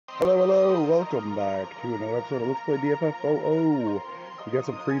Hello, welcome back to another episode of Let's Play DFFOO. We got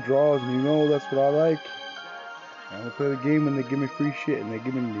some free draws, and you know that's what I like. I only play the game when they give me free shit, and they're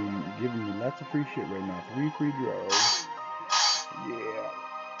giving me lots of free shit right now. 3 free draws. Yeah.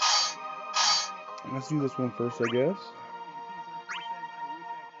 Let's do this one first, I guess.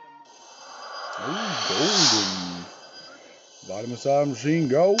 Oh, golden. Bottom side machine,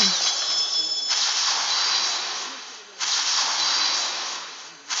 go.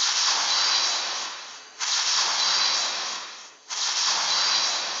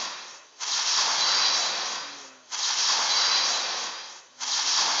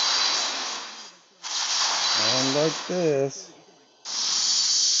 I don't like this.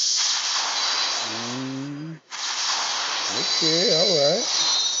 Okay, alright.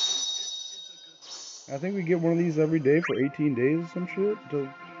 I think we get one of these every day for 18 days or some shit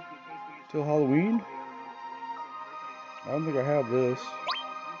till Halloween. I don't think I have this.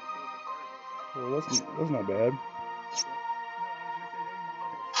 Well, that's not bad.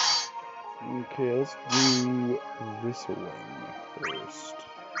 Okay, let's do this one first.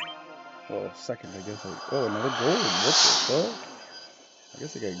 Well, second, I guess. Oh, another gold. What the fuck? I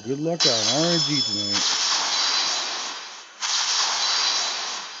guess I got good luck on RNG tonight.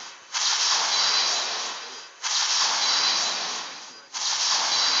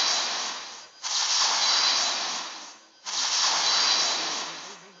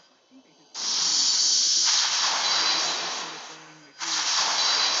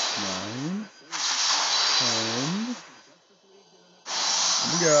 Nine, 10. Oh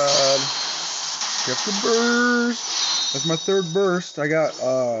my god. Kept the burst. That's my third burst. I got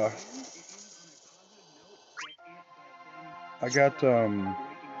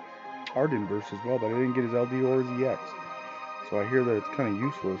Arden burst as well, but I didn't get his LD or his EX. So I hear that it's kind of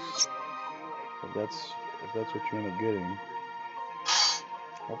useless. If that's what you end up getting.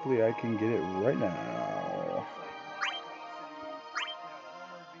 Hopefully I can get it right now.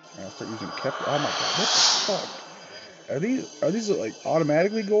 I'll start using kept. Oh my god, what the fuck? Are these like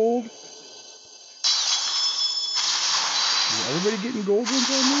automatically gold? Is everybody getting gold ones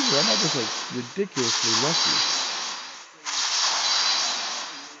on these? Or am I just like ridiculously lucky?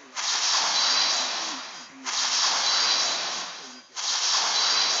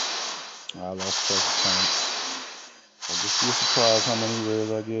 I lost track of count. I'll just be a surprise how many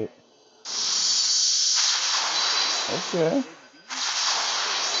rares I get. Okay.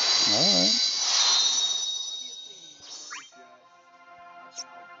 Alright.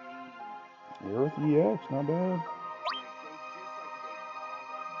 Earth EX, not bad.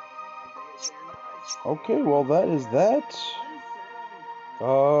 Okay, well that is that.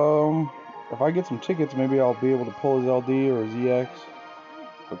 If I get some tickets, maybe I'll be able to pull his LD or his EX.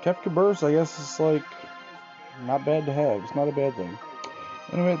 But Kefka Burst, I guess it's like not bad to have. It's not a bad thing.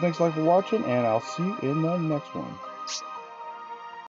 Anyway, thanks a lot for watching, and I'll see you in the next one.